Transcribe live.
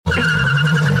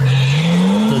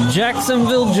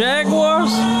Jacksonville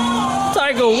Jaguars?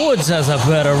 Tiger Woods has a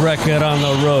better record on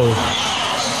the road.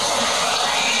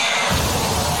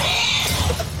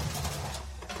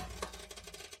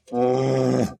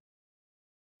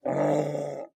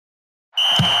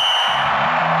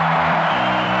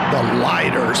 The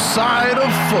lighter side of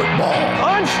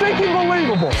football. Unstinking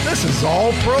believable. This is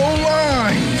All Pro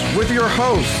Lines with your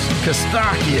hosts,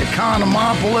 Kostaki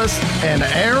Economopoulos and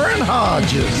Aaron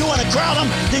Hodges. You want to crown them?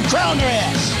 Then crown their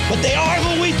ass. But they are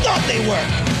who we thought they were.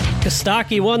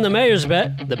 Kostaki won the mayor's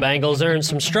bet, the Bengals earned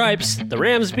some stripes, the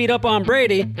Rams beat up on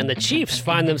Brady, and the Chiefs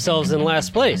find themselves in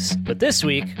last place. But this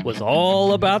week was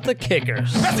all about the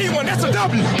kickers. That's E1, that's a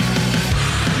W. Young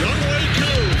way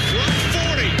goes from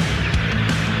 40.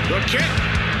 The kick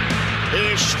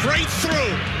is straight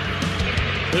through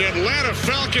the Atlanta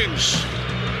Falcons.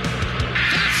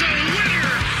 That's a winner.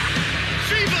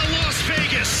 Viva Las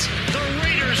Vegas. The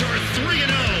Raiders are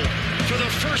 3-0 for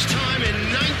the first time in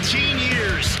 19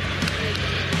 years.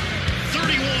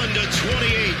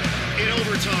 31-28 in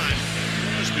overtime.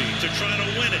 Crosby to try to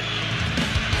win it.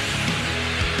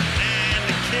 And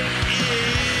the kick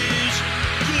is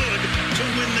good to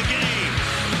win the game.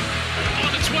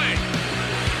 On its way.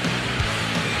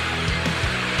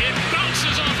 It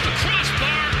bounces off the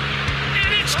crossbar,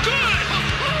 and it's good!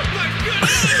 Oh my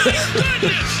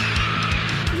goodness!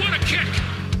 What a kick!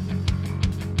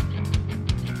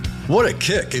 What a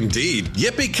kick, indeed.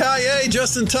 Yippee-ki-yay,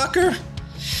 Justin Tucker.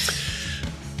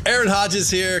 Aaron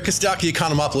Hodges here, Kostaki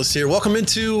Economopoulos here. Welcome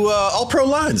into All Pro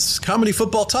Lines, comedy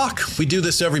football talk. We do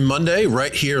this every Monday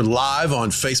right here live on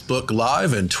Facebook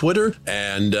Live and Twitter,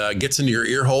 and gets into your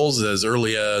ear holes as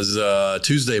early as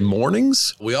Tuesday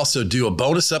mornings. We also do a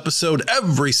bonus episode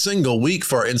every single week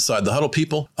for our Inside the Huddle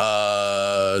people.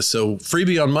 So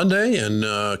freebie on Monday and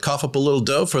cough up a little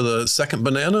dough for the second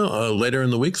banana later in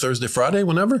the week, Thursday, Friday,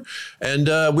 whenever. And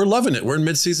we're loving it. We're in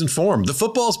midseason form. The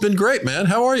football's been great, man.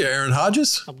 How are you, Aaron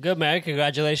Hodges? I'm good, man.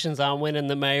 Congratulations on winning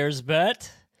the mayor's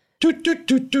bet.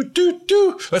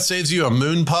 That saves you a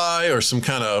moon pie or some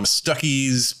kind of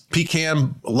Stuckey's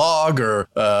pecan log, or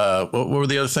what were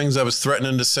the other things I was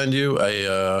threatening to send you?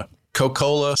 A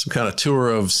Coca-Cola, some kind of tour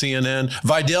of CNN.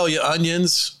 Vidalia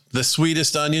onions, the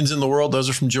sweetest onions in the world. Those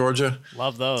are from Georgia.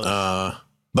 Love those.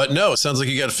 But no, it sounds like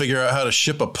you got to figure out how to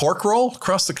ship a pork roll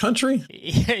across the country.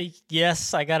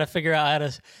 Yes, I got to figure out how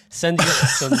to send you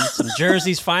some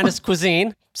Jersey's finest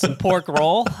cuisine, some pork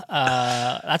roll.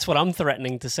 That's what I'm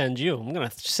threatening to send you. I'm going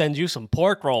to send you some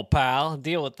pork roll, pal.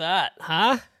 Deal with that,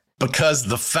 huh? Because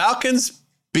the Falcons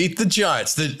beat the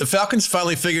Giants. The Falcons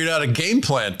finally figured out a game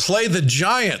plan. Play the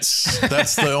Giants.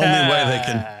 That's the only way they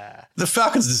can. The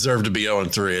Falcons deserve to be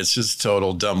 0-3. It's just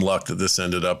total dumb luck that this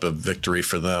ended up a victory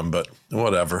for them, but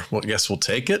whatever. Well, I guess we'll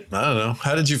take it. I don't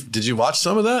know. Did you watch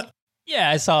some of that? Yeah,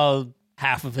 I saw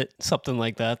half of it, something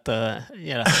like that.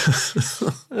 It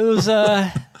was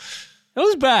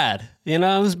bad. It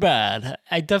was bad.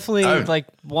 I definitely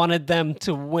wanted them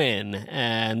to win,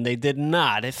 and they did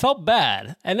not. It felt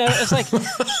bad. And it's like,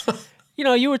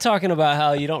 you were talking about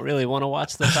how you don't really want to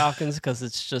watch the Falcons because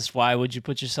it's just, why would you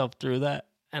put yourself through that?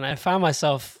 And I found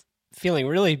myself feeling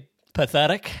really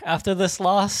pathetic after this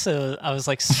loss. So I was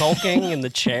like sulking in the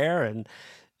chair and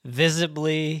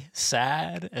visibly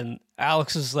sad. And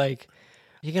Alex was like,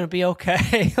 "You gonna be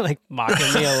okay?" like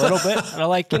mocking me a little bit. And I'm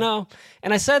like, and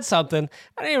I said something.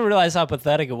 I didn't even realize how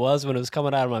pathetic it was when it was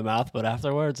coming out of my mouth. But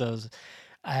afterwards,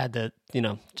 I had to,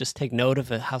 just take note of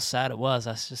it, how sad it was.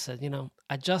 I just said,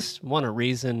 I just want a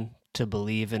reason to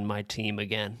believe in my team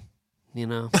again.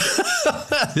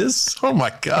 That is, oh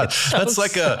my God. That's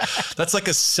like a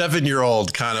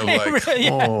 7-year-old kind of like,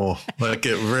 like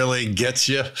it really gets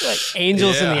you. Like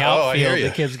angels in the outfield,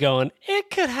 the kid's going,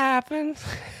 it could happen.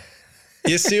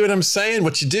 You see what I'm saying?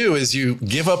 What you do is you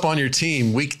give up on your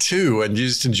team week 2 and you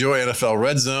just enjoy NFL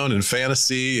Red Zone and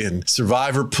fantasy and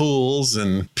survivor pools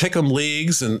and pick'em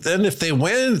leagues. And then if they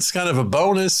win, it's kind of a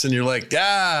bonus and you're like,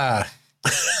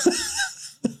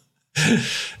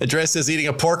 Andres says eating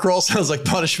a pork roll sounds like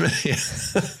punishment.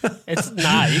 It's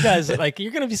not. You guys,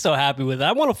 you're going to be so happy with it.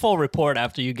 I want a full report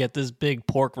after you get this big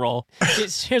pork roll.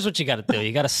 Here's what you got to do.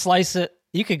 You got to slice it.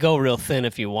 You could go real thin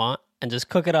if you want and just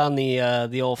cook it on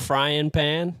the old frying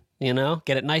pan,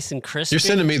 get it nice and crispy. You're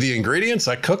sending me the ingredients?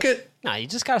 I cook it? No, you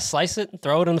just got to slice it and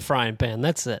throw it in the frying pan.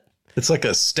 That's it. It's like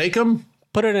a steak-em?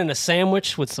 Put it in a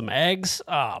sandwich with some eggs.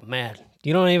 Oh, man.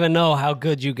 You don't even know how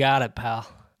good you got it, pal.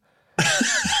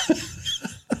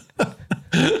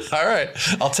 All right,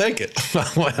 I'll take it.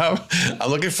 I'm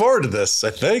looking forward to this,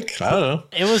 I think. I don't know.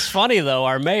 It was funny, though.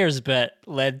 Our mayor's bet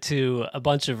led to a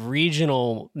bunch of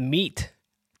regional meat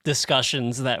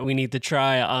discussions that we need to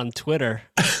try on Twitter.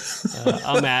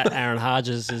 I'm at Aaron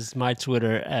Hodges is my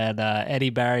Twitter, and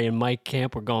Eddie Barry and Mike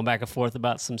Camp were going back and forth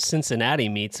about some Cincinnati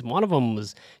meats. And one of them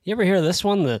was, you ever hear this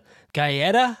one? The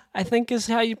Galletta, I think is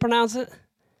how you pronounce it.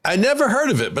 I never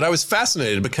heard of it, but I was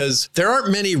fascinated because there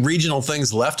aren't many regional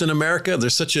things left in America.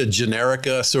 There's such a generic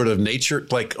sort of nature,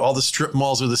 like all the strip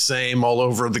malls are the same all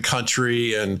over the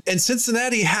country. And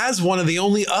Cincinnati has one of the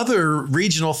only other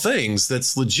regional things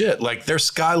that's legit. Like their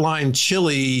Skyline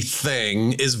chili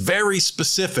thing is very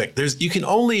specific. You can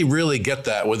only really get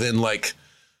that within like,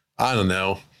 I don't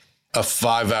know, a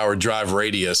 5-hour drive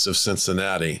radius of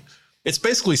Cincinnati. It's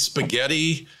basically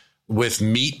spaghetti with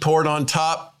meat poured on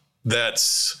top.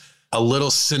 That's a little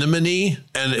cinnamony.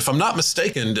 And if I'm not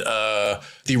mistaken, the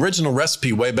original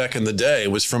recipe way back in the day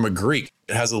was from a Greek.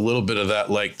 It has a little bit of that,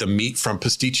 like the meat from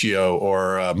pasticcio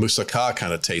or moussaka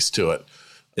kind of taste to it.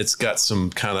 It's got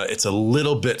some it's a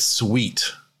little bit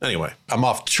sweet. Anyway, I'm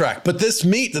off track. But this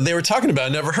meat that they were talking about, I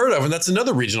never heard of. And that's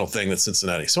another regional thing that's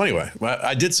Cincinnati. So anyway,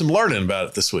 I did some learning about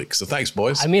it this week. So thanks,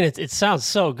 boys. I mean, it sounds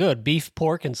so good. Beef,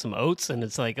 pork, and some oats. And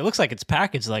it looks like it's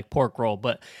packaged like pork roll.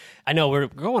 But I know we're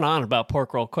going on about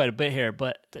pork roll quite a bit here.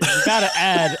 But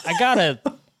I got to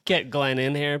get Glenn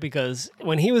in here because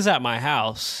when he was at my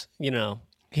house,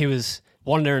 he was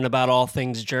wondering about all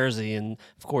things Jersey. And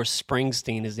of course,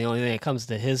 Springsteen is the only thing that comes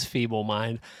to his feeble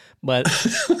mind. But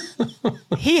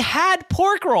he had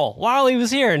pork roll while he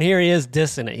was here, and here he is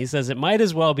dissing it. He says it might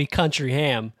as well be country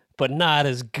ham, but not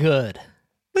as good.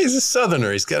 He's a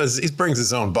Southerner. He brings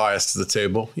his own bias to the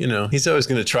table. He's always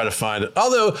going to try to find it.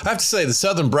 Although I have to say the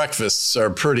Southern breakfasts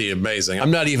are pretty amazing. I'm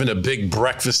not even a big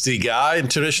breakfasty guy in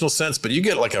traditional sense, but you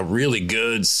get like a really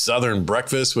good Southern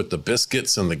breakfast with the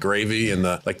biscuits and the gravy and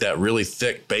that really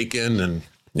thick bacon. And,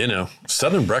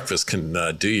 Southern breakfast can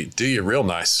do you real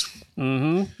nice.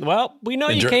 Mm-hmm. Well, we know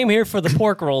you came here for the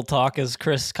pork roll talk, as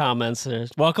Chris comments.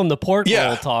 Welcome to pork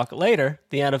roll talk. Later,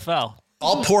 the NFL.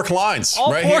 All pork lines,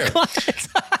 all right pork here.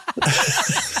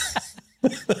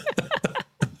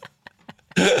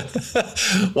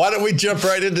 Why don't we jump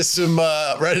right into some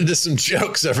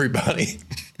jokes, everybody?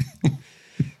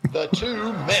 The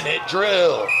 2-minute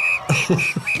drill.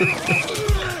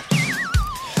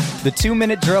 The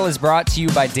 2-minute drill is brought to you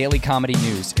by Daily Comedy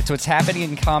News. It's what's happening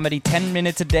in comedy 10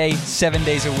 minutes a day, 7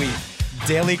 days a week.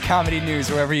 Daily Comedy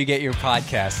News, wherever you get your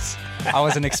podcasts. I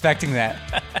wasn't expecting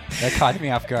that. That caught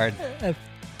me off guard. I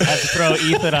had to throw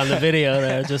Ethan on the video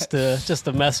there just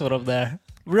to mess with him there.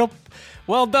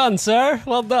 Well done, sir.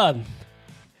 Well done.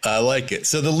 I like it.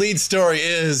 So the lead story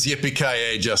is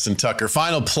yippee-ki-yay, Justin Tucker.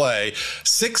 Final play,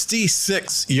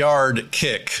 66-yard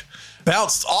kick.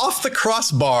 Bounced off the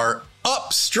crossbar,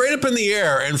 straight up in the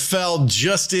air, and fell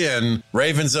just in.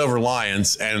 Ravens over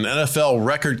Lions, and an NFL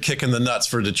record kick in the nuts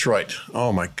for Detroit.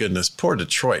 Oh my goodness, poor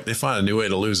Detroit. They find a new way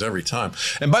to lose every time.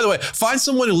 And by the way, find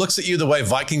someone who looks at you the way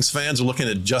Vikings fans are looking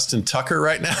at Justin Tucker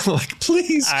right now. Like,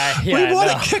 please, we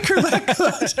want a kicker that good.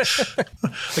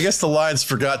 I guess the Lions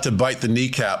forgot to bite the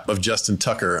kneecap of Justin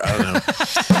Tucker. I don't know.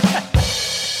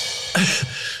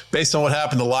 Based on what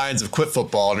happened, the Lions have quit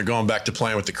football and are going back to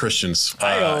playing with the Christians.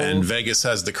 And Vegas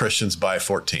has the Christians by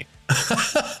 14.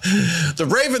 The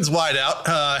Ravens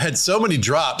wideout had so many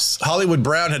drops, Hollywood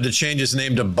Brown had to change his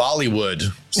name to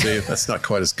Bollywood. See, that's not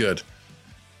quite as good.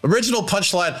 Original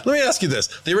punchline. Let me ask you this.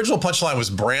 The original punchline was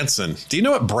Branson. Do you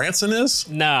know what Branson is?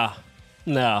 No.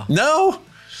 No?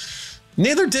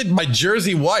 Neither did my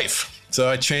Jersey wife. So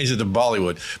I changed it to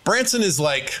Bollywood. Branson is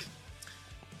like...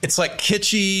 It's like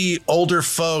kitschy, older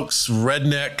folks,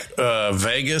 redneck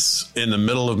Vegas in the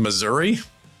middle of Missouri.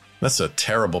 That's a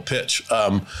terrible pitch.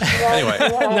 Anyway.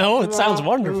 No, it sounds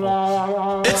wonderful.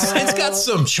 It's got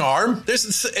some charm.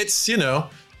 It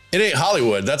ain't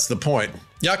Hollywood. That's the point.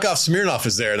 Yakov Smirnoff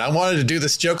is there, and I wanted to do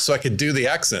this joke so I could do the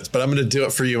accents, but I'm going to do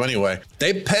it for you anyway.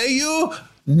 They pay you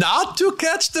not to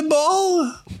catch the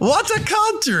ball? What a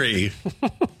country.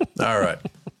 All right.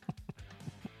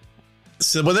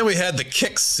 So then we had the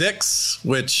kick six,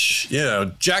 which,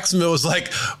 Jacksonville was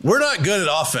like, we're not good at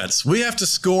offense. We have to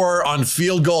score on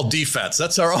field goal defense.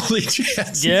 That's our only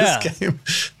chance in this game.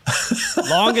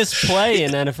 Longest play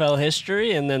in NFL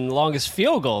history and then longest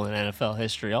field goal in NFL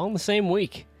history, all in the same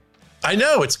week. I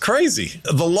know, it's crazy.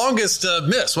 The longest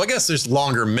miss. Well, I guess there's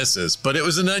longer misses, but it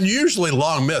was an unusually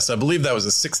long miss. I believe that was a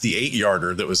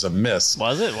 68-yarder that was a miss.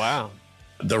 Was it? Wow.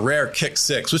 The rare kick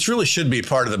six, which really should be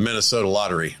part of the Minnesota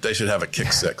lottery. They should have a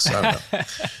kick six. I don't know.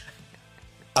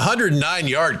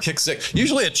 109-yard kick six.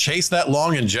 Usually a chase that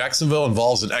long in Jacksonville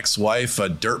involves an ex-wife, a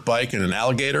dirt bike, and an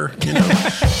alligator.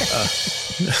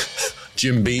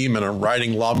 Jim Beam and a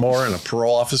riding lawnmower and a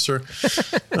parole officer.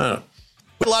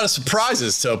 A lot of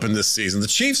surprises to open this season. The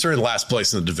Chiefs are in last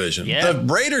place in the division. Yeah. The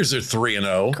Raiders are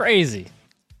 3-0. Crazy.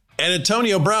 And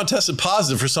Antonio Brown tested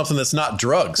positive for something that's not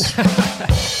drugs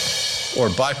or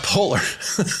bipolar.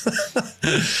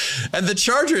 And the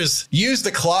Chargers use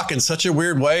the clock in such a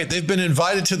weird way. They've been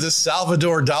invited to the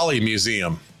Salvador Dali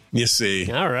Museum, you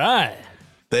see. All right.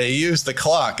 They use the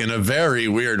clock in a very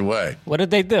weird way. What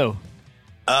did they do?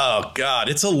 Oh, God.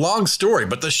 It's a long story,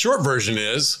 but the short version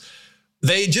is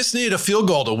they just needed a field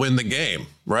goal to win the game,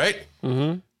 right?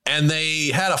 Mm-hmm. And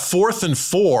they had a 4th and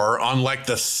 4 on like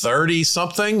the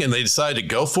 30-something, and they decided to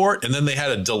go for it. And then they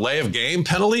had a delay of game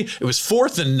penalty. It was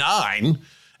 4th and 9.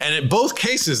 And in both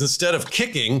cases, instead of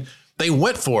kicking, they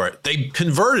went for it. They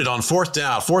converted on 4th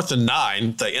down, 4th and 9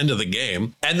 at the end of the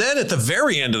game. And then at the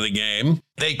very end of the game,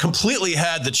 they completely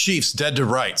had the Chiefs dead to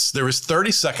rights. There was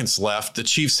 30 seconds left. The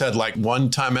Chiefs had like 1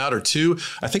 timeout or 2.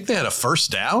 I think they had a first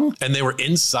down and they were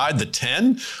inside the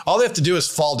 10. All they have to do is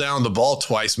fall down the ball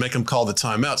twice, make them call the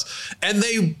timeouts. And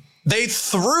they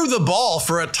threw the ball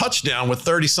for a touchdown with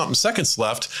 30-something seconds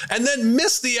left and then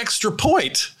missed the extra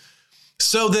point,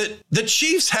 so that the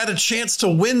Chiefs had a chance to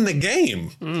win the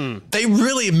game. They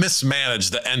really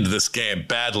mismanaged the end of this game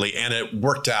badly, and it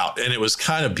worked out. And it was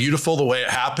kind of beautiful the way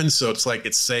it happened. So it's like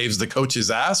it saves the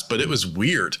coach's ass, but it was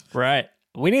weird. Right.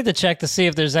 We need to check to see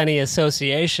if there's any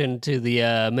association to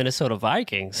the Minnesota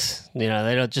Vikings. You know,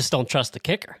 they just don't trust the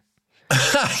kicker.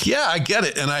 Yeah, I get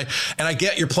it. And I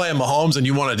get you're playing Mahomes and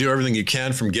you want to do everything you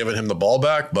can from giving him the ball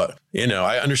back. But, you know,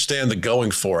 I understand the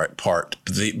going for it part.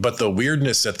 But the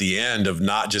weirdness at the end of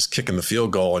not just kicking the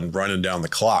field goal and running down the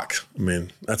clock, I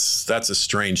mean, that's a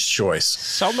strange choice.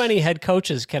 So many head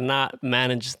coaches cannot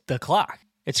manage the clock.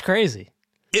 It's crazy.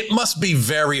 It must be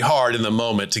very hard in the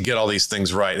moment to get all these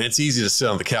things right. And it's easy to sit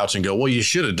on the couch and go, well, you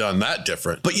should have done that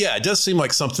different. But yeah, it does seem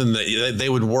like something that they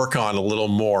would work on a little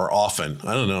more often.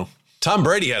 I don't know. Tom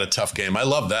Brady had a tough game. I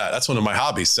love that. That's one of my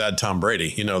hobbies, sad Tom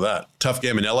Brady. You know that. Tough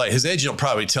game in L.A. His agent will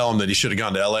probably tell him that he should have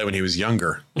gone to L.A. when he was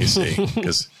younger, you see,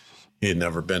 because he had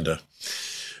never been to.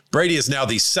 Brady is now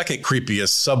the second creepiest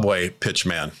Subway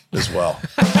pitchman as well.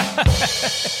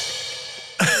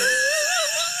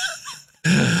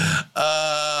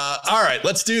 All right,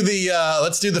 let's do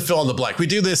the fill in the blank. We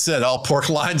do this at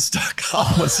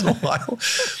allporklines.com once in a while,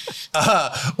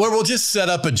 where we'll just set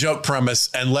up a joke premise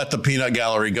and let the peanut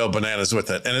gallery go bananas with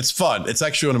it, and it's fun. It's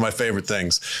actually one of my favorite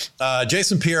things.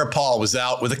 Jason Pierre-Paul was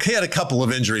out he had a couple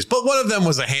of injuries, but one of them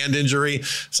was a hand injury,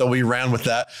 so we ran with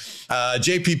that.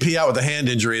 JPP out with a hand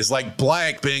injury is like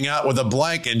blank being out with a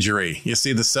blank injury. You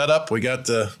see the setup? We got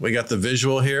the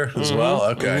visual here as well.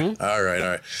 Okay, all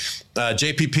right.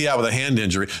 JPP out with a hand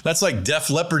injury. That's like Def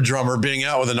Leppard drummer being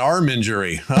out with an arm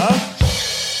injury, huh?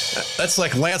 That's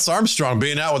like Lance Armstrong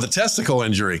being out with a testicle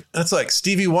injury. That's like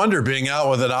Stevie Wonder being out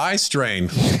with an eye strain.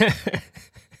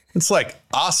 It's like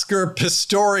Oscar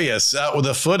Pistorius out with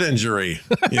a foot injury.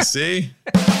 You see?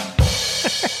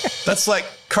 That's like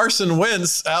Carson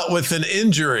Wentz out with an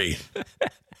injury.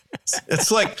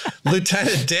 It's like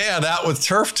Lieutenant Dan out with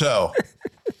turf toe.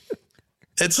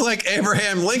 It's like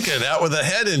Abraham Lincoln out with a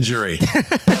head injury.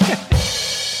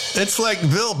 It's like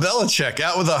Bill Belichick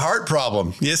out with a heart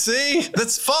problem. You see?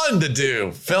 That's fun to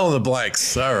do. Fill in the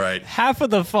blanks. All right. Half of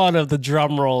the fun of the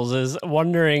drum rolls is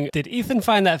wondering, did Ethan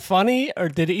find that funny or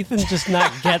did Ethan just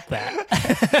not get that?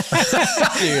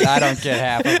 Dude, I don't get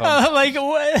half of them. I'm like,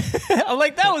 what? I'm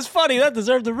like, that was funny. That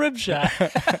deserved a rib shot.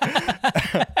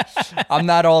 I'm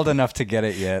not old enough to get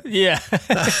it yet. Yeah.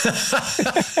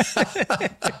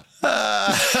 All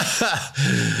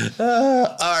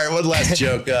right, one last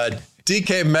joke.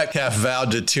 DK Metcalf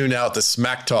vowed to tune out the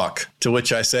smack talk, to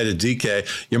which I say to DK,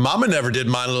 your mama never did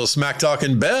mind a little smack talk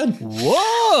in bed.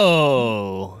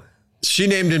 Whoa. She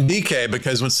named him DK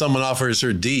because when someone offers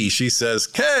her D, she says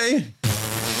K.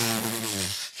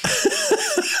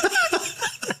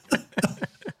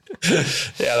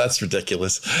 Yeah, that's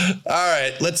ridiculous. All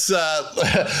right, let's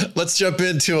jump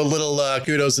into a little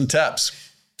kudos and taps.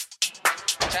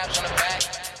 Taps on the back.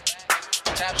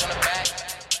 Taps on the back.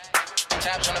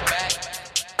 Taps on the back.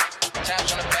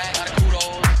 Taps on the back. Lot of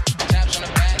kudos. Taps on the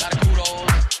back. Lot of kudos.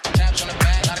 Taps on the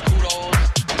back. Lot of kudos.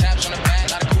 Taps on the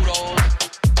back. Lot of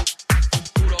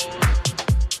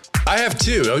kudos. I have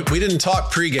two. We didn't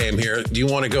talk pregame here. Do you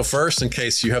want to go first in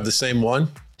case you have the same one?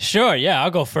 Sure. Yeah,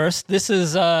 I'll go first. This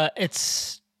is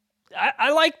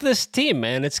I like this team,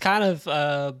 man. It's kind of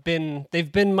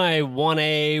they've been my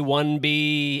 1A,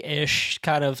 1B-ish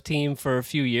kind of team for a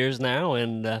few years now,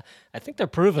 and I think they're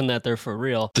proving that they're for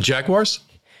real. The Jaguars?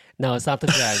 No, it's not the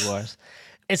Jaguars.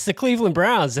 It's the Cleveland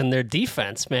Browns and their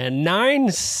defense, man.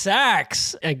 9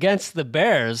 sacks against the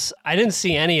Bears. I didn't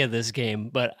see any of this game,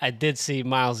 but I did see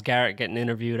Myles Garrett getting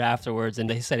interviewed afterwards, and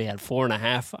they said he had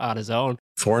 4.5 on his own.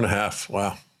 4.5.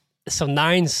 Wow. So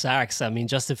 9 sacks. I mean,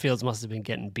 Justin Fields must have been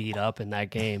getting beat up in that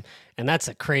game, and that's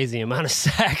a crazy amount of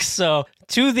sacks. So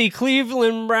to the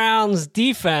Cleveland Browns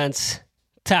defense,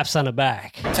 taps on the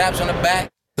back. Taps on the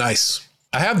back. Nice.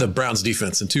 I have the Browns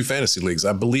defense in 2 fantasy leagues.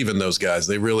 I believe in those guys.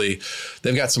 They've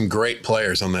got some great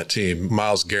players on that team.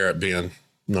 Myles Garrett being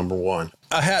number 1.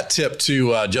 A hat tip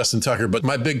to Justin Tucker, but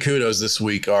my big kudos this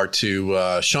week are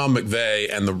to Sean McVay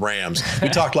and the Rams. We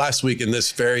talked last week in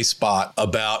this very spot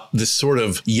about this sort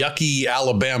of yucky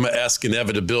Alabama-esque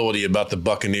inevitability about the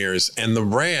Buccaneers, and the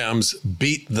Rams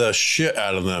beat the shit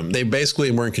out of them. They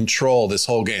basically were in control this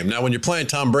whole game. Now, when you're playing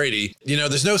Tom Brady,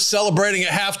 there's no celebrating at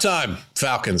halftime,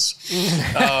 Falcons.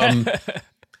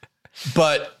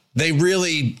 But they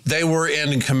were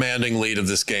in commanding lead of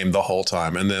this game the whole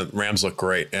time, and the Rams look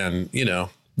great. And,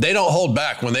 they don't hold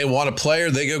back. When they want a player,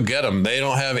 they go get them. They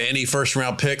don't have any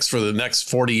first-round picks for the next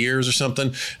 40 years or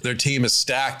something. Their team is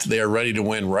stacked. They are ready to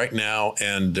win right now,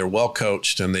 and they're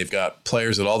well-coached, and they've got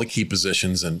players at all the key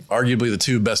positions, and arguably the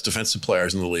 2 best defensive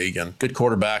players in the league, and good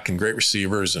quarterback and great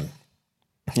receivers, and,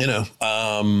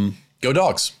 go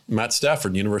Dogs. Matt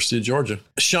Stafford, University of Georgia.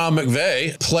 Sean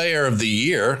McVay, player of the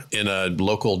year in a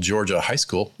local Georgia high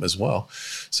school as well.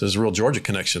 So there's a real Georgia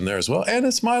connection there as well. And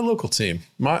it's my local team.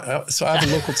 So I have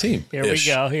a local team. Here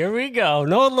we go.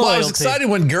 No loyalty. Well, I was excited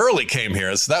when Gurley came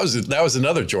here. So that was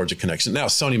another Georgia connection. Now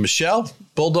Sony Michel,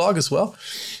 Bulldog as well.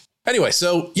 Anyway,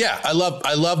 so yeah, I love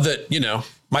that,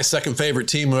 my second favorite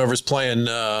team, whoever's playing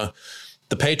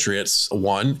the Patriots,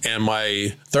 won, and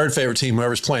my third favorite team,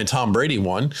 whoever's playing Tom Brady,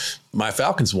 won. My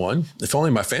Falcons won. If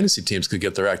only my fantasy teams could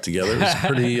get their act together. It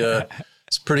was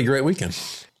it's a pretty great weekend.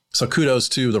 So kudos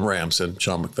to the Rams and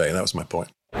Sean McVay. That was my point.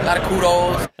 A lot of kudos.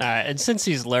 All right, and since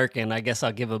he's lurking, I guess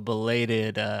I'll give a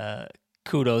belated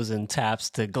kudos and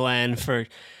taps to Glenn for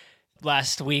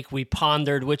last week. We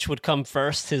pondered which would come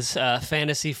first, his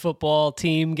fantasy football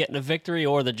team getting a victory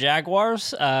or the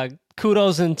Jaguars.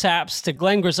 Kudos and taps to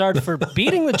Glenn Grizzard for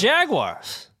beating the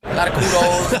Jaguars. A lot of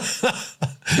kudos.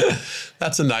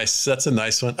 That's a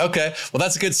nice one. Okay, well,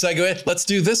 that's a good segue. Let's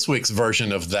do this week's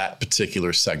version of that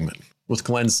particular segment with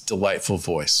Glenn's delightful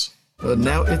voice.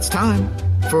 Now it's time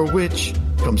for which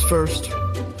comes first.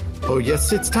 Oh,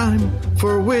 yes, it's time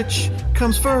for which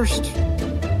comes first.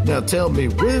 Now tell me,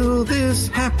 will this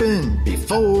happen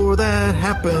before that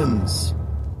happens?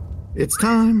 It's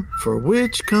time for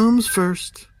which comes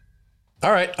first.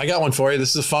 All right, I got one for you.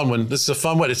 This is a fun one.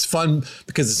 It's fun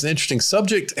because it's an interesting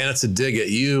subject, and it's a dig at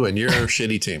you and your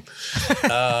shitty team.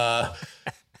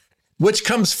 Which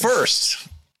comes first,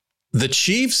 the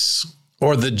Chiefs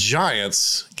or the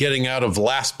Giants getting out of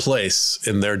last place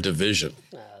in their division?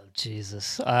 Oh,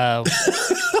 Jesus. Now,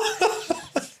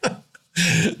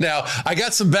 I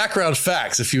got some background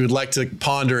facts if you would like to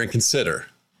ponder and consider.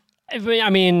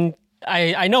 I mean,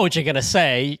 I know what you're going to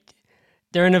say.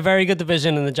 They're in a very good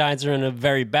division, and the Giants are in a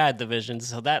very bad division.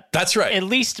 So that's right. At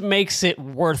least makes it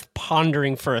worth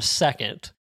pondering for a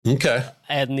second. Okay.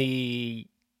 And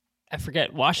I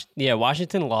forget,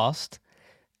 Washington lost.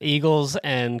 Eagles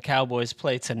and Cowboys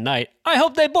play tonight. I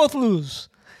hope they both lose.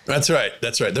 That's right.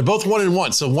 They're both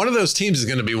 1-1. So one of those teams is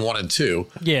going to be 1-2.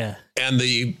 Yeah. And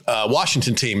the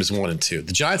Washington team is 1-2.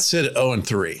 The Giants sit at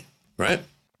 0-3, right?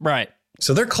 Right.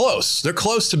 So they're close. They're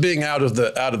close to being out of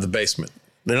the basement.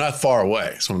 They're not far away.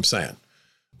 That's what I'm saying.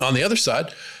 On the other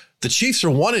side, the Chiefs are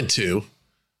 1-2.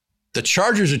 The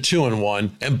Chargers are 2-1,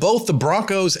 and both the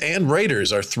Broncos and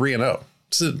Raiders are 3-0.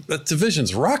 So that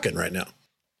division's rocking right now.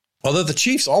 Although the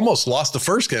Chiefs almost lost the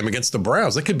first game against the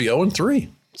Browns, they could be 0-3.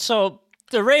 So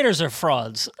the Raiders are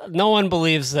frauds. No one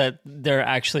believes that they're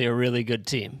actually a really good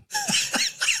team.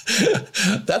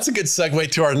 That's a good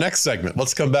segue to our next segment.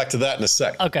 Let's come back to that in a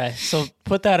sec. Okay, so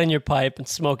put that in your pipe and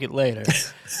smoke it later.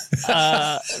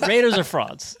 Raiders are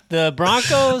frauds. The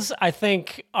Broncos, I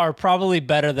think, are probably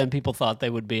better than people thought they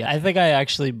would be. I think I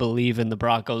actually believe in the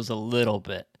Broncos a little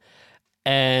bit.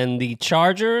 And the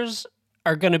Chargers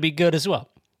are going to be good as well.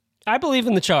 I believe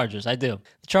in the Chargers. I do.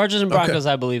 The Chargers and Broncos,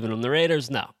 okay. I believe in them. The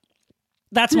Raiders, no.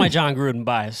 That's my John Gruden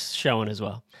bias showing as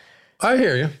well. I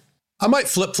hear you. I might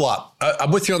flip-flop. I'm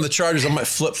with you on the Chargers. I might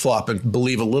flip-flop and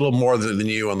believe a little more than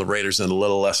you on the Raiders and a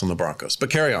little less on the Broncos.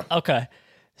 But carry on. Okay.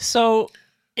 So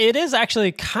it is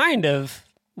actually kind of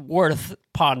worth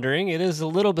pondering. It is a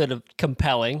little bit of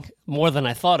compelling, more than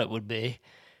I thought it would be,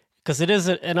 because it is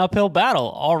an uphill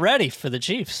battle already for the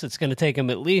Chiefs. It's going to take them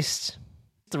at least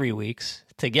 3 weeks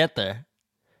to get there.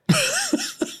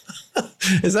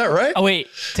 Is that right? Oh, wait.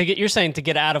 You're saying to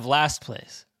get out of last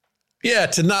place. Yeah,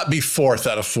 to not be 4th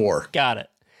out of 4. Got it.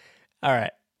 All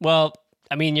right. Well,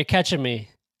 I mean, you're catching me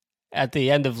at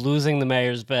the end of losing the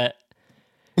mayor's bet.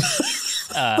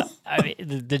 I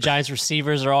mean, the Giants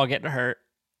receivers are all getting hurt.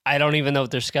 I don't even know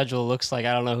what their schedule looks like.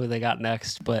 I don't know who they got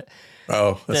next, but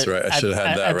that's right. I should have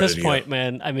had that at ready this point,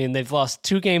 man. I mean, they've lost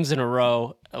 2 games in a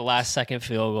row, a last-second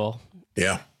field goal.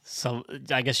 Yeah. So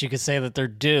I guess you could say that they're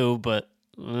due, but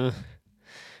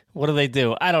what do they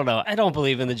do? I don't know. I don't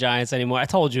believe in the Giants anymore. I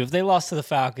told you, if they lost to the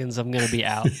Falcons, I'm going to be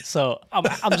out. So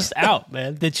I'm just out,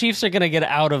 man. The Chiefs are going to get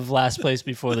out of last place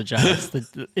before the Giants.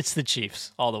 It's the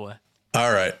Chiefs all the way.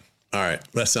 All right.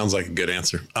 That sounds like a good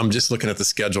answer. I'm just looking at the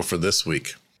schedule for this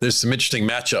week. There's some interesting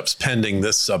matchups pending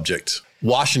this subject.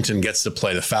 Washington gets to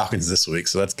play the Falcons this week,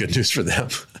 so that's good news for them.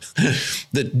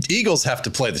 The Eagles have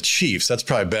to play the Chiefs. That's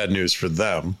probably bad news for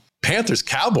them. Panthers,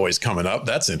 Cowboys coming up.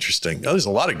 That's interesting. Oh, there's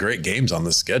a lot of great games on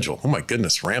this schedule. Oh, my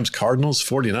goodness. Rams, Cardinals,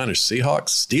 49ers, Seahawks,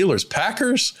 Steelers,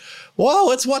 Packers. Well,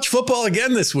 let's watch football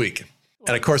again this week.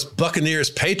 And, of course,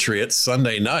 Buccaneers, Patriots,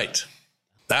 Sunday night.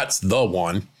 That's the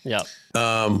one. Yeah.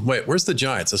 Wait, where's the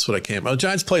Giants? That's what I came. Oh,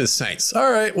 Giants play the Saints.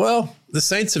 All right. Well, the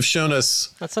Saints have shown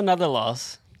us. That's another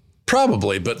loss.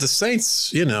 Probably, but the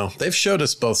Saints, they've showed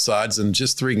us both sides in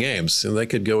just 3 games, and they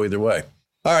could go either way.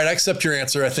 All right, I accept your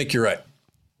answer. I think you're right.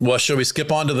 Well, shall we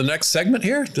skip on to the next segment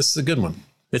here? This is a good one.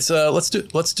 It's let's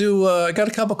do. I got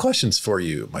a couple questions for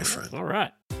you, my friend. All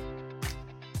right.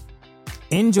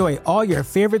 Enjoy all your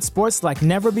favorite sports like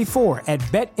never before at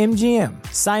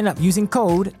BetMGM. Sign up using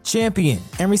code CHAMPION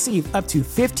and receive up to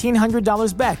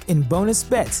 $1,500 back in bonus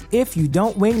bets if you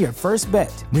don't win your first bet.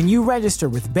 When you register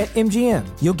with BetMGM,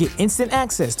 you'll get instant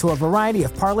access to a variety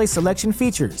of parlay selection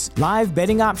features, live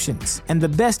betting options, and the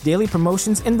best daily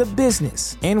promotions in the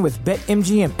business. And with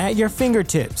BetMGM at your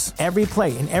fingertips, every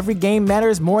play and every game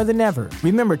matters more than ever.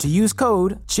 Remember to use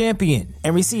code CHAMPION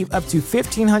and receive up to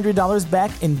 $1,500 back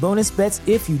in bonus bets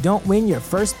if you don't win your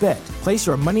first bet. Place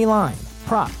your money line,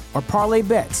 prop, or parlay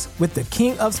bets with the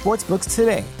king of sportsbooks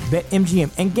today.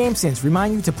 BetMGM and GameSense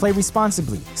remind you to play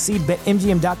responsibly. See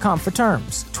BetMGM.com for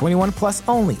terms. 21 plus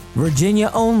only.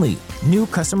 Virginia only. New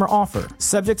customer offer.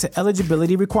 Subject to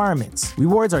eligibility requirements.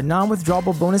 Rewards are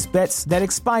non-withdrawable bonus bets that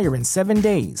expire in 7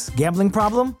 days. Gambling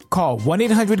problem? Call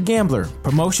 1-800-GAMBLER.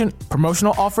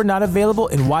 Promotional offer not available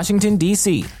in Washington,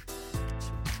 D.C.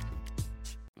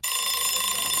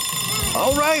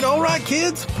 All right,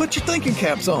 kids, put your thinking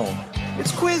caps on.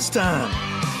 It's quiz time.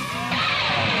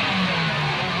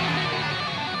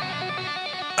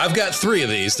 I've got 3 of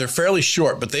these. They're fairly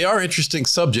short, but they are interesting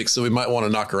subjects that we might want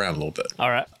to knock around a little bit.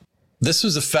 All right. This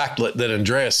was a factlet that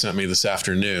Andreas sent me this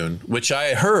afternoon, which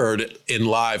I heard in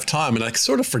live time, and I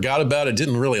sort of forgot about it.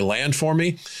 Didn't really land for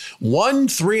me. 1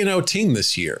 3-0 team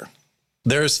this year.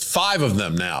 There's 5 of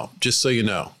them now, just so you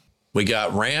know. We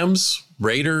got Rams,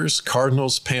 Raiders,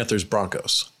 Cardinals, Panthers,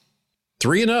 Broncos.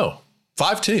 3-0.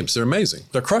 5 teams. They're amazing.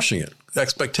 They're crushing it.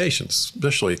 Expectations,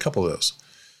 especially a couple of those.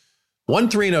 1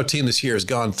 3-0 team this year has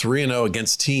gone 3-0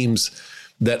 against teams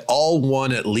that all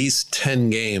won at least 10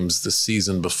 games the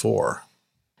season before,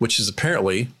 which has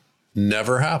apparently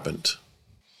never happened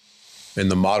in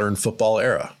the modern football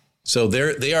era. So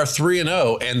they are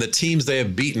 3-0, and the teams they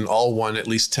have beaten all won at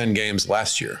least 10 games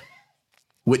last year.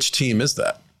 Which team is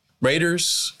that?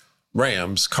 Raiders,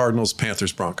 Rams, Cardinals,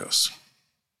 Panthers, Broncos.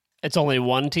 It's only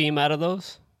 1 team out of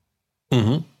those?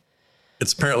 Mm-hmm.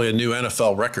 It's apparently a new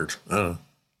NFL record. I don't know.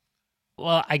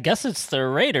 Well, I guess it's the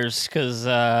Raiders because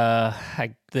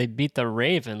they beat the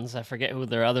Ravens. I forget who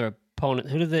their other opponent.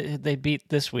 Who did they beat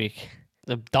this week?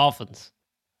 The Dolphins.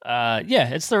 Yeah,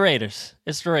 it's the Raiders.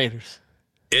 It's the Raiders.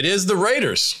 It is the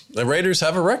Raiders. The Raiders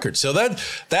have a record. So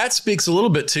that speaks a little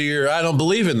bit to your I don't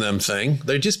believe in them thing.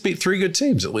 They just beat 3 good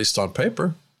teams, at least on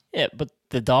paper. Yeah, but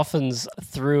the Dolphins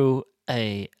threw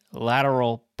a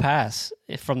lateral pass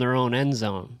from their own end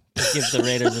zone to give the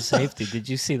Raiders a safety. Did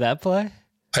you see that play?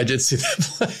 I did see that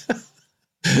play.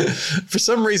 For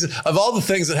some reason, of all the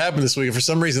things that happened this week, for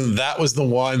some reason, that was the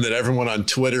one that everyone on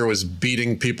Twitter was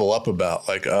beating people up about.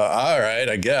 Like, all right,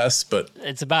 I guess, but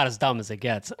it's about as dumb as it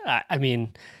gets. I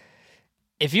mean,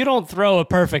 if you don't throw a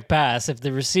perfect pass, if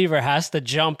the receiver has to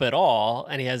jump at all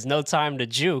and he has no time to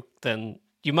juke, then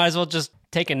you might as well just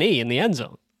take a knee in the end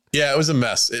zone. Yeah, it was a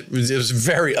mess. It was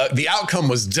very, the outcome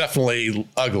was definitely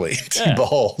ugly to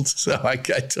behold. So I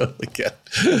totally get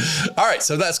it. All right,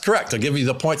 so that's correct. I'll give you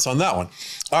the points on that one.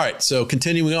 All right, so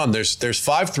continuing on, there's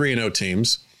 5 3-0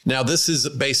 teams. Now, this is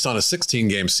based on a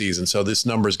 16-game season, so this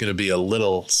number is going to be a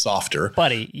little softer.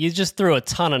 Buddy, you just threw a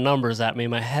ton of numbers at me.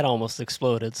 My head almost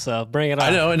exploded, so bring it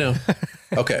on. I know.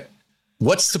 Okay.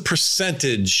 What's the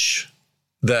percentage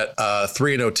that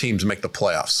 3-0 teams make the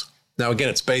playoffs. Now, again,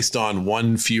 it's based on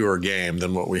one fewer game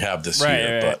than what we have this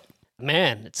year. Right. But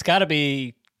man, it's got to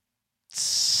be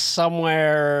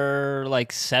somewhere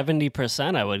like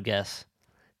 70%, I would guess.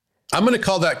 I'm going to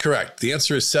call that correct. The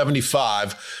answer is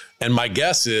 75. And my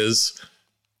guess is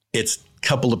it's a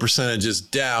couple of percentages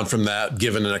down from that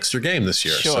given an extra game this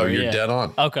year. Sure, so you're dead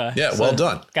on. Okay. Yeah, well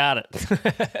done. Got it.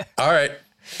 All right.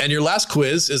 And your last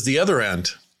quiz is the other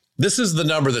end. This is the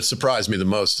number that surprised me the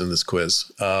most in this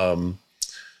quiz. 5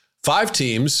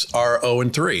 teams are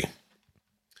 0-3.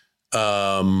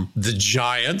 The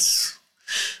Giants,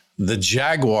 the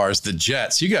Jaguars, the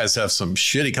Jets. You guys have some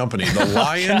shitty company. The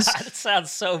Lions. God, it sounds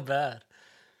so bad.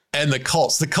 And the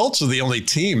Colts. The Colts are the only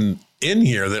team in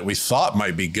here that we thought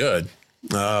might be good.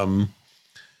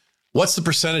 What's the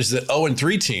percentage that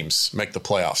 0-3 teams make the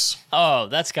playoffs? Oh,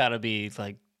 that's got to be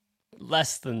like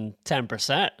less than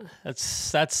 10%.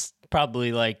 That's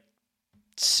probably like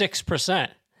 6%.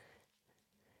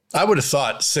 I would have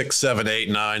thought 6, 7, 8,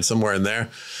 9, somewhere in there.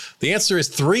 The answer is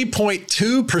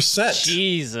 3.2%.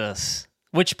 Jesus.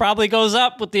 Which probably goes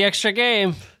up with the extra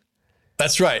game.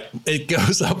 That's right. It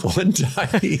goes up one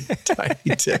tiny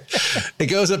tick. It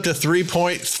goes up to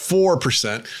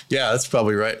 3.4%. Yeah, that's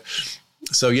probably right.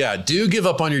 So, yeah, do give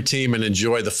up on your team and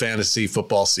enjoy the fantasy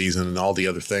football season and all the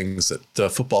other things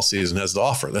that football season has to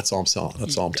offer. That's all I'm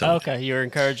telling. Okay, you're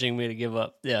encouraging me to give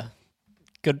up. Yeah.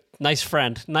 Good. Nice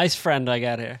friend. Nice friend I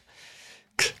got here.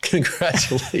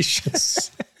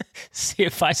 Congratulations. See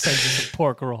if I send you some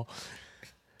pork roll.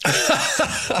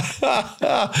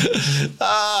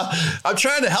 I'm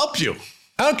trying to help you.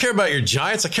 I don't care about your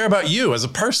Giants. I care about you as a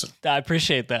person. I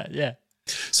appreciate that. Yeah.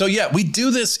 So, yeah, we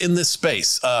do this in this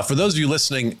space. For those of you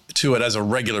listening to it as a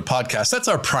regular podcast, that's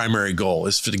our primary goal,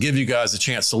 is to give you guys a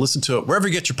chance to listen to it wherever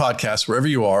you get your podcasts, wherever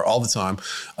you are, all the time,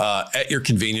 at your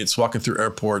convenience, walking through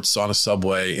airports, on a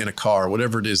subway, in a car,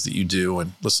 whatever it is that you do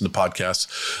and listen to podcasts.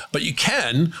 But you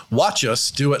can watch us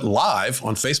do it live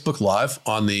on Facebook Live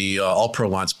on the All Pro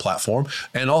Lines platform,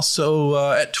 and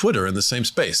also at Twitter in the same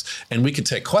space. And we can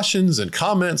take questions and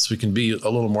comments. We can be a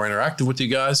little more interactive with you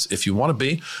guys if you want to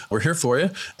be. We're here for you.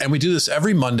 And we do this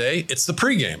every Monday. It's the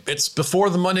pregame. It's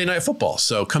before the Monday Night Football.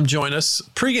 So come join us.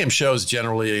 Pregame shows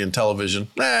generally in television,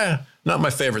 not my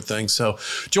favorite thing. So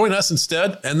join us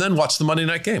instead and then watch the Monday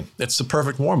night game. It's the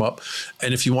perfect warm up.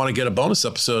 And if you want to get a bonus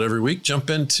episode every week,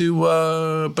 jump in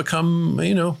to become,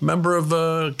 member of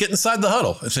Get Inside the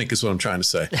Huddle, I think is what I'm trying to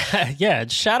say. Yeah.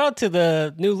 Shout out to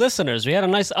the new listeners. We had a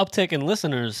nice uptick in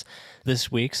listeners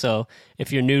this week. So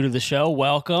if you're new to the show,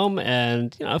 welcome.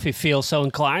 And if you feel so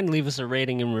inclined, leave us a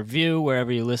rating and review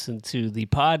wherever you listen to the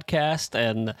podcast.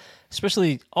 And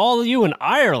especially all of you in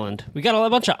Ireland. We got a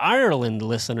bunch of Ireland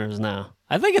listeners now.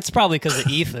 I think it's probably because of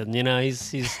Ethan.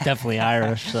 He's definitely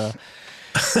Irish. So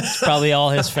it's probably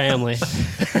all his family.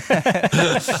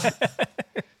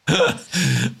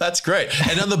 That's great.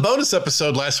 And on the bonus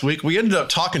episode last week, we ended up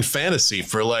talking fantasy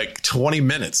for like 20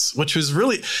 minutes, which was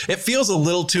really, it feels a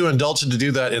little too indulgent to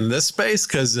do that in this space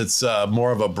because it's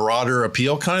more of a broader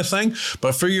appeal kind of thing.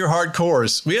 But for your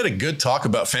hardcores, we had a good talk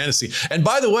about fantasy. And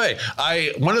by the way,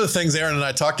 one of the things Aaron and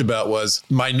I talked about was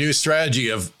my new strategy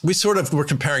of, we sort of were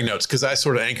comparing notes because I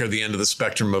sort of anchor the end of the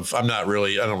spectrum of I don't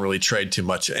really trade too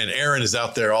much. And Aaron is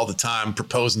out there all the time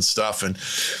proposing stuff.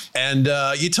 And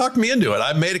you talked me into it.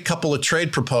 I made a couple of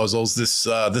trade proposals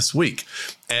this week,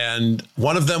 and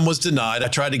one of them was denied. I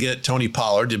tried to get Tony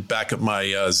Pollard to back up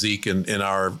my Zeke in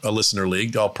our listener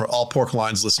league, all Pork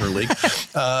Lines listener league,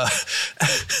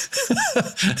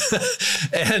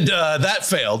 and that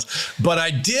failed. But I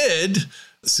did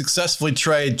successfully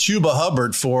trade Chuba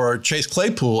Hubbard for Chase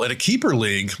Claypool in a keeper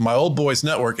league, my old boys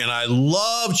network, and I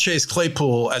love Chase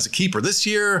Claypool as a keeper this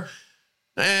year.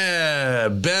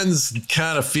 Ben's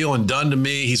kind of feeling done to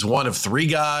me. He's one of 3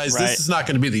 guys. Right. This is not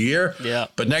going to be the year. Yeah.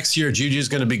 But next year, Juju's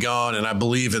going to be gone, and I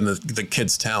believe in the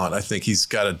kid's talent. I think he's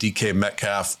got a DK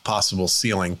Metcalf possible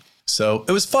ceiling. So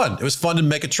it was fun. It was fun to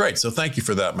make a trade. So thank you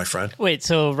for that, my friend. Wait,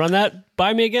 so run that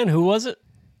by me again. Who was it?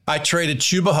 I traded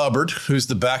Chuba Hubbard, who's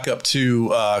the backup to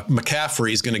McCaffrey.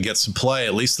 He's going to get some play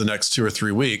at least the next 2 or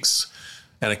 3 weeks.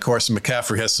 And, of course,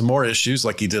 McCaffrey has some more issues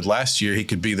like he did last year. He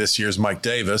could be this year's Mike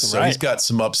Davis. So he's got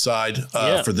some upside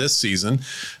for this season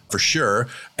for sure.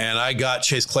 And I got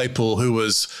Chase Claypool,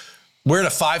 we're in a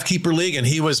 5-keeper league, and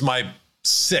he was my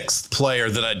 6th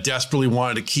player that I desperately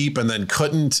wanted to keep and then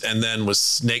couldn't, and then was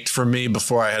snaked from me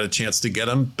before I had a chance to get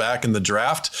him back in the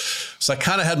draft. So I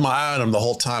kind of had my eye on him the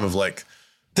whole time of like,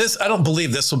 I don't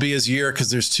believe this will be his year because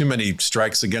there's too many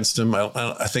strikes against him.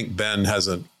 I think Ben has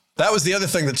That was the other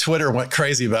thing that Twitter went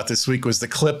crazy about this week was the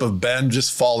clip of Ben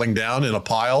just falling down in a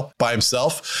pile by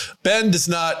himself. Ben he's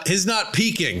not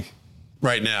peaking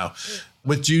right now.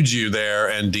 With Juju there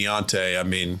and Deontay, I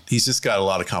mean, he's just got a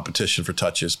lot of competition for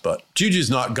touches, but Juju's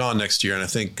not gone next year, and I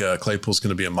think Claypool's going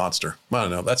to be a monster. I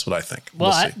don't know. That's what I think.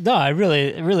 Well, I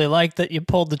really like that you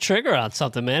pulled the trigger on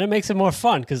something, man. It makes it more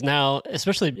fun because now,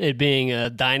 especially it being a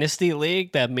dynasty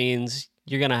league, that means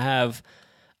you're going to have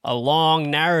a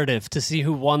long narrative to see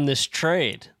who won this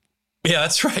trade. Yeah,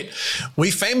 that's right.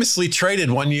 We famously traded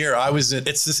one year.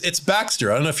 It's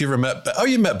Baxter. I don't know if you ever met.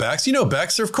 You met Baxter. You know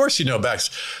Baxter. Of course you know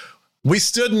Baxter. We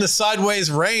stood in the sideways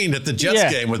rain at the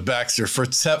Jets game with Baxter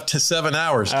for 7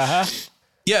 hours.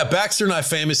 Yeah, Baxter and I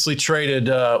famously traded.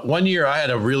 One year I had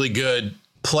a really good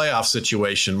playoff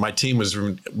situation. My team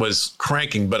was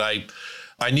cranking, but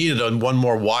I needed one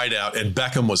more wideout, and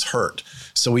Beckham was hurt.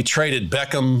 So we traded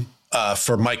Beckham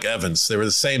for Mike Evans. They were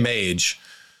the same age,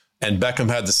 and Beckham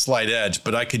had the slight edge,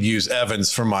 but I could use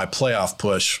Evans for my playoff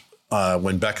push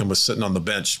when Beckham was sitting on the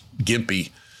bench, gimpy.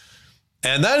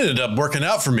 And that ended up working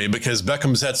out for me because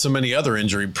Beckham's had so many other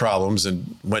injury problems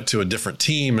and went to a different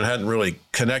team and hadn't really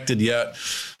connected yet.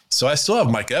 So I still have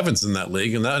Mike Evans in that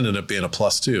league, and that ended up being a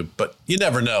plus too. But you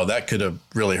never know. That could have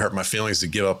really hurt my feelings to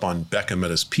give up on Beckham at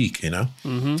his peak, you know?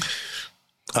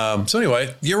 Mm-hmm. So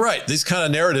anyway, you're right. These kind of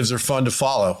narratives are fun to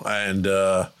follow. And,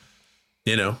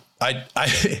 you know, I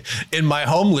in my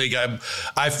home league, I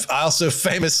also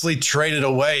famously traded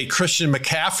away Christian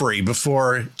McCaffrey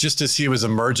before, just as he was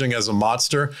emerging as a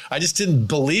monster. I just didn't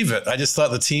believe it. I just thought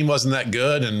the team wasn't that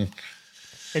good, and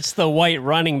it's the white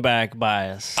running back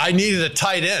bias. I needed a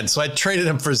tight end, so I traded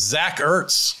him for Zach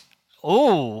Ertz.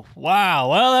 Oh,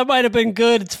 wow. Well, that might have been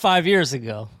good. It's 5 years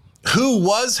ago. Who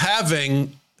was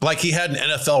having... Like he had an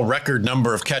NFL record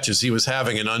number of catches. He was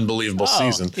having an unbelievable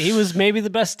season. He was maybe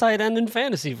the best tight end in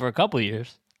fantasy for a couple of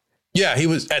years. Yeah, he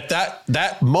was at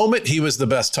that moment. He was the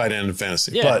best tight end in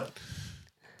fantasy. Yeah. But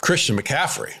Christian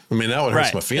McCaffrey, I mean, that one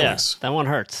hurts my feelings. Yeah, that one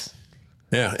hurts.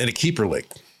 Yeah, in a keeper league.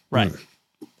 Right.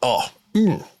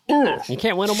 You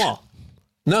can't win them all.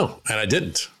 No, and I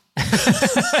didn't.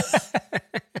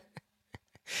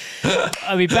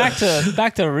 I mean, back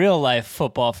to real life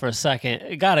football for a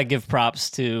second. Got to give props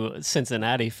to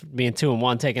Cincinnati for being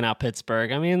 2-1, taking out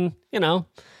Pittsburgh. I mean, you know,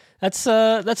 that's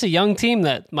a young team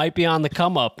that might be on the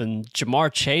come up, and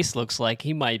Jamar Chase looks like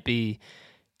he might be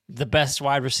the best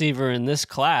wide receiver in this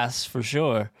class for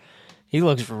sure. He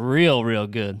looks real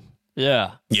good.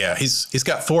 Yeah. Yeah, he's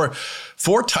got four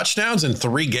touchdowns in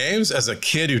 3 games as a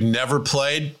kid who never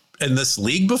played in this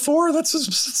league before. That's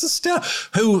a stuff.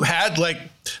 Who had like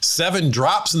 7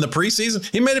 drops in the preseason.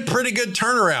 He made a pretty good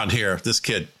turnaround here, this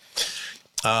kid.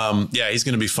 Yeah, he's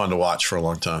going to be fun to watch for a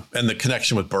long time. And the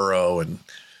connection with Burrow, and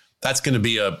that's going to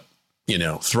be a, you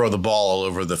know, throw the ball all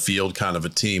over the field kind of a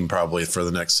team probably for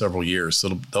the next several years.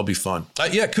 So they'll be fun.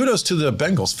 Yeah, kudos to the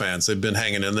Bengals fans. They've been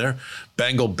hanging in there.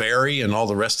 Bengal Barry and all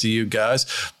the rest of you guys.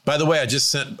 By the way, I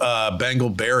just sent Bengal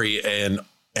Barry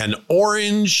an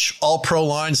orange All Pro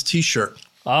Lines t-shirt.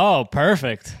 Oh,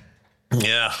 perfect.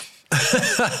 Yeah.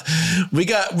 we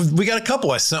got a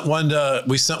couple. We sent one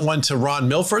to Ron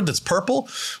Milford that's purple,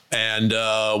 and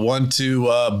one to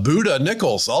Buddha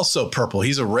Nichols, also purple.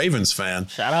 He's a Ravens fan.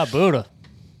 Shout out Buddha.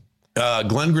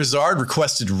 Glenn Grizzard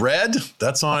requested red.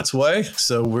 That's on its way.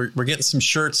 So we're getting some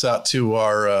shirts out to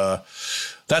our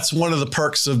that's one of the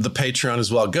perks of the Patreon as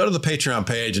well. Go to the Patreon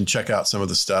page and check out some of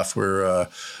the stuff. We're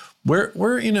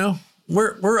you know,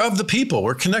 we're of the people.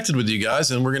 We're connected with you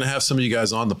guys, and we're going to have some of you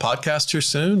guys on the podcast here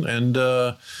soon. And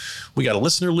we got a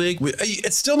listener league.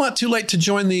 It's still not too late to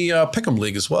join the Pick'em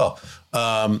League as well.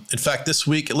 In fact, this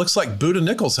week, it looks like Buddha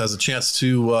Nichols has a chance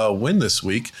to win this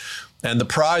week. And the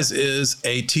prize is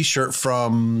a T-shirt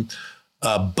from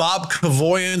Bob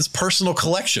Kavoyan's personal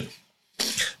collection.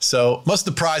 So most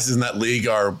of the prizes in that league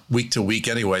are week to week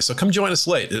anyway. So come join us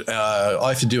late. All you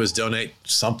have to do is donate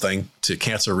something to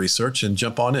cancer research and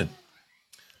jump on in.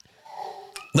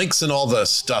 Links and all the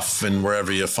stuff and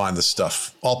wherever you find the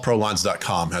stuff.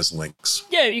 Allprolines.com has links.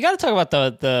 Yeah, you got to talk about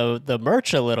the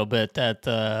merch a little bit. At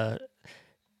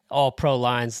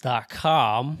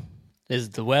allprolines.com is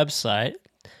the website.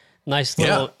 Nice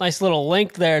little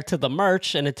link there to the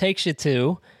merch, and it takes you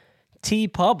to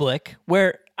TeePublic,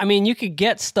 where I mean, you could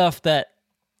get stuff that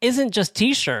isn't just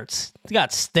T-shirts. You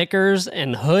got stickers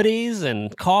and hoodies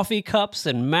and coffee cups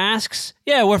and masks.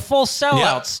 Yeah, we're full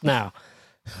sellouts now.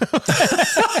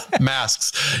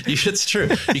 Masks. It's true.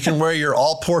 You can wear your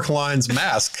All Pork Lines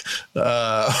mask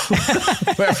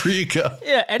wherever you go.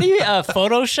 Yeah. Any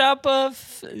Photoshop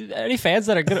any fans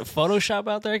that are good at Photoshop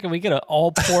out there? Can we get an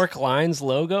All Pork Lines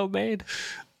logo made?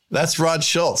 That's Ron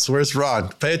Schultz. Where's Ron?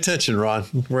 Pay attention, Ron.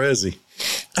 Where is he?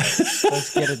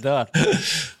 Let's get it done.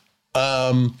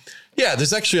 Yeah,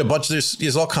 there's actually a bunch.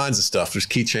 There's all kinds of stuff. There's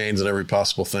keychains and every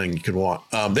possible thing you could want.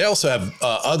 They also have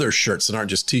other shirts that aren't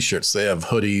just T-shirts. They have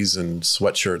hoodies and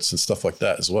sweatshirts and stuff like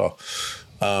that as well.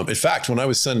 In fact, when I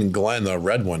was sending Glenn the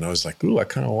red one, I was like, ooh, I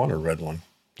kind of want a red one.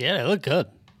 Yeah, they look good.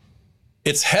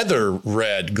 It's heather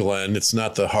red, Glenn. It's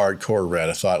not the hardcore red.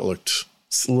 I thought it looked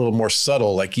a little more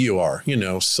subtle like you are. You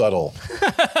know, subtle.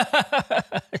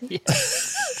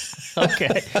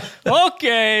 Okay.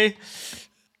 Okay.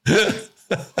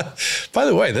 By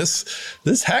the way,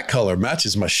 this hat color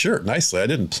matches my shirt nicely. I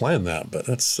didn't plan that, but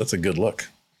that's a good look.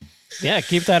 Yeah,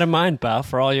 keep that in mind, pal,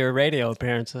 for all your radio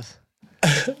appearances.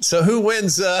 So who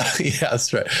wins? Yeah,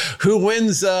 that's right. Who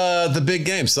wins the big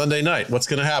game Sunday night? What's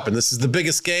going to happen? This is the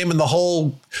biggest game in the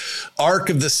whole arc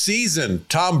of the season.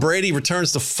 Tom Brady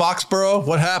returns to Foxborough.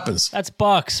 What happens? That's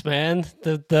Bucks, man.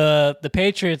 The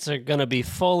Patriots are going to be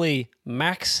fully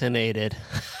vaccinated.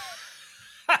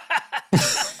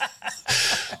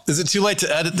 Is it too late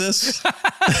to edit this?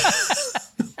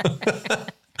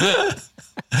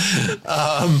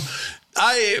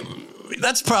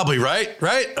 That's probably right?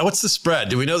 What's the spread?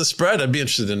 Do we know the spread? I'd be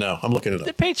interested to know. I'm looking it up.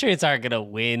 The Patriots aren't going to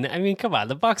win. I mean, come on.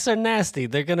 The Bucks are nasty.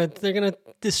 They're gonna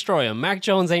destroy them. Mac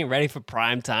Jones ain't ready for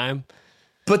prime time.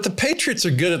 But the Patriots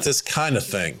are good at this kind of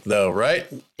thing, though, right?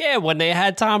 Yeah, when they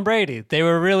had Tom Brady. They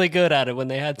were really good at it when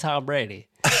they had Tom Brady.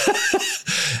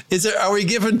 Are we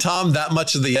giving Tom that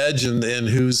much of the edge and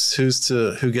who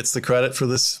gets the credit for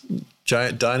this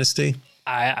giant dynasty?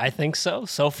 I think so.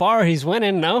 So far, he's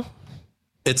winning, no?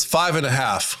 It's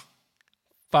 5.5.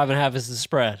 5.5 is the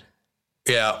spread.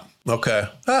 Yeah. Okay.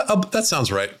 That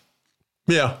sounds right.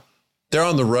 Yeah. They're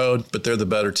on the road, but they're the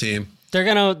better team. They're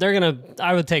gonna.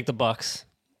 I would take the Bucks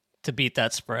to beat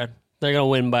that spread. They're going to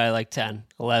win by like 10,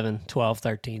 11, 12,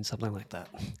 13, something like that.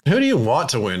 Who do you want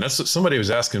to win? That's what somebody was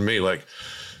asking me. Like,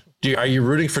 are you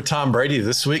rooting for Tom Brady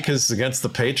this week because it's against the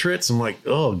Patriots? I'm like,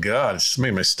 oh, God, it just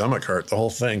made my stomach hurt, the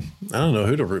whole thing. I don't know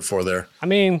who to root for there. I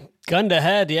mean, gun to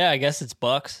head, yeah, I guess it's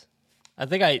Bucks. I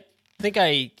don't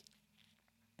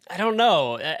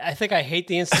know. I think I hate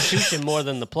the institution more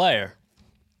than the player.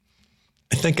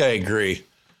 I think I agree.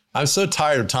 I'm so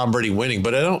tired of Tom Brady winning,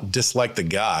 but I don't dislike the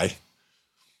guy.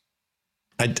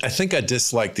 I think I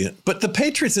dislike but the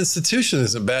Patriots institution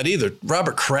isn't bad either.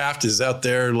 Robert Kraft is out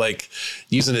there like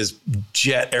using his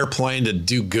jet airplane to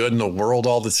do good in the world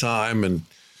all the time. And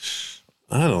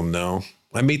I don't know.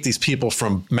 I meet these people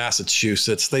from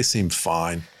Massachusetts. They seem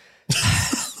fine.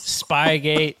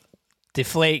 Spygate,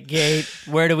 Deflategate.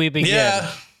 Where do we begin?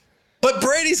 Yeah. But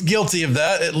Brady's guilty of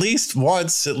that at least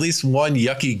once, at least one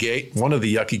yucky gate, one of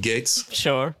the yucky gates.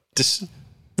 Sure. Just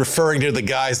referring to the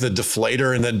guy as the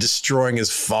deflator and then destroying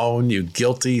his phone, you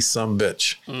guilty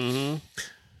sumbitch. Mm-hmm.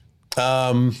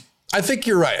 I think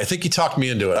you're right. I think you talked me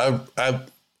into it.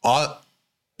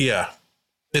 Yeah.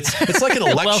 It's like an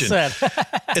election. Well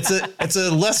said. It's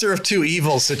a lesser of two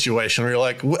evils situation where you're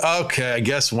like, okay, I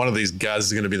guess one of these guys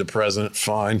is going to be the president.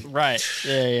 Fine. Right.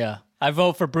 Yeah. I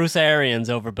vote for Bruce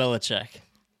Arians over Belichick.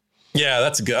 Yeah,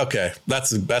 that's good. Okay,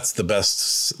 that's the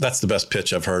best. That's the best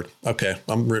pitch I've heard. Okay,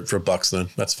 I'm rooting for Bucks then.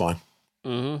 That's fine.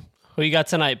 Mm-hmm. Who you got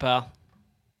tonight, pal?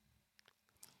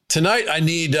 Tonight, I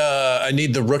need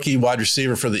the rookie wide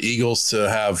receiver for the Eagles to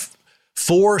have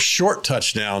 4 short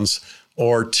touchdowns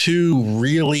or 2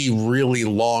 really, really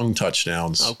long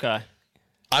touchdowns. Okay,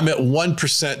 I'm at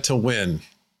 1% to win.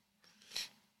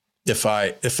 If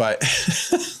I,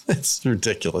 it's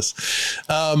ridiculous.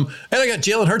 And I got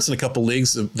Jalen Hurts in a couple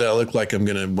leagues that I look like I'm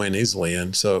going to win easily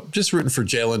in. So just rooting for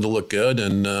Jalen to look good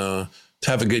and to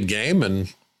have a good game.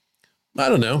 And I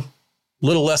don't know, a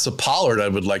little less of Pollard I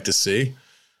would like to see.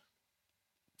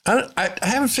 I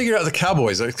haven't figured out the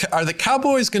Cowboys. Are the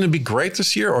Cowboys going to be great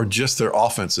this year or just their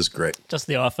offense is great? Just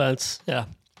the offense. Yeah,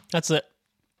 that's it.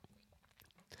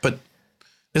 But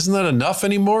isn't that enough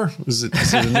anymore? Is it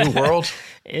a new world?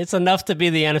 It's enough to be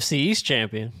the NFC East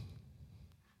champion.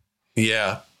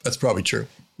 Yeah, that's probably true.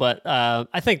 But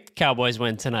I think Cowboys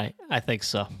win tonight. I think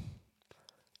so.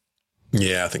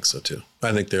 Yeah, I think so too.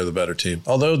 I think they're the better team.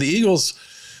 Although the Eagles,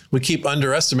 we keep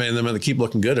underestimating them and they keep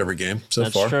looking good every game so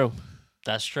far. That's true.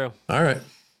 That's true. All right.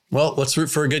 Well, let's root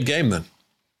for a good game then.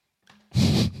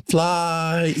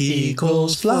 Fly,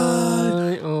 Eagles,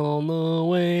 fly. On the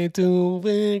way to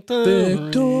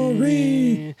victory.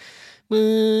 You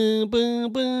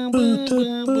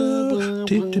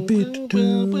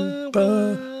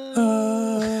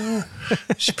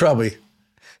should probably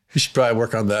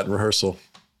work on that in rehearsal.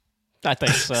 I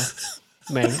think so.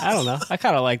 Man, I don't know. I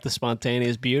kind of like the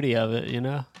spontaneous beauty of it, you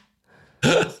know?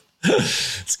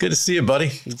 It's good to see you,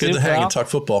 buddy. It's good to hang and talk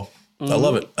football. I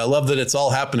love it. I love that it's all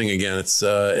happening again.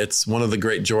 It's one of the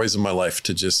great joys of my life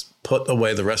to just put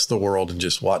away the rest of the world and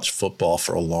just watch football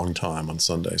for a long time on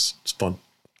Sundays. It's fun.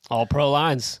 All pro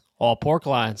lines, all pork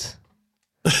lines.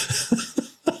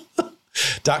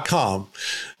 .com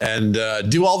and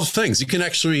do all the things. You can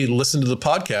actually listen to the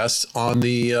podcast on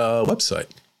the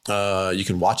website. You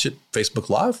can watch it Facebook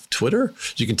Live, Twitter.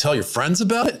 You can tell your friends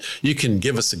about it. You can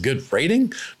give us a good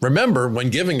rating. Remember, when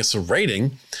giving us a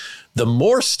rating, the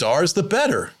more stars, the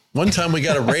better. One time we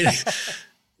got a rating.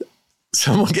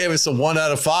 Someone gave us a 1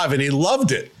 out of 5 and he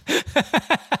loved it.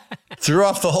 Threw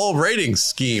off the whole rating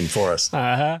scheme for us.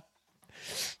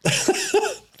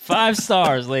 5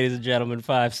 stars, ladies and gentlemen,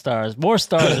 5 stars. More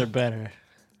stars are better.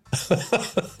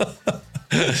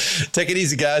 Take it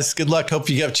easy, guys. Good luck. Hope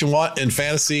you get what you want in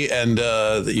fantasy and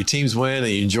that your teams win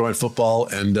and you enjoy football.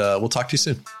 And we'll talk to you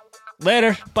soon.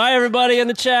 Later. Bye, everybody in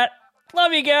the chat.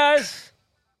 Love you guys.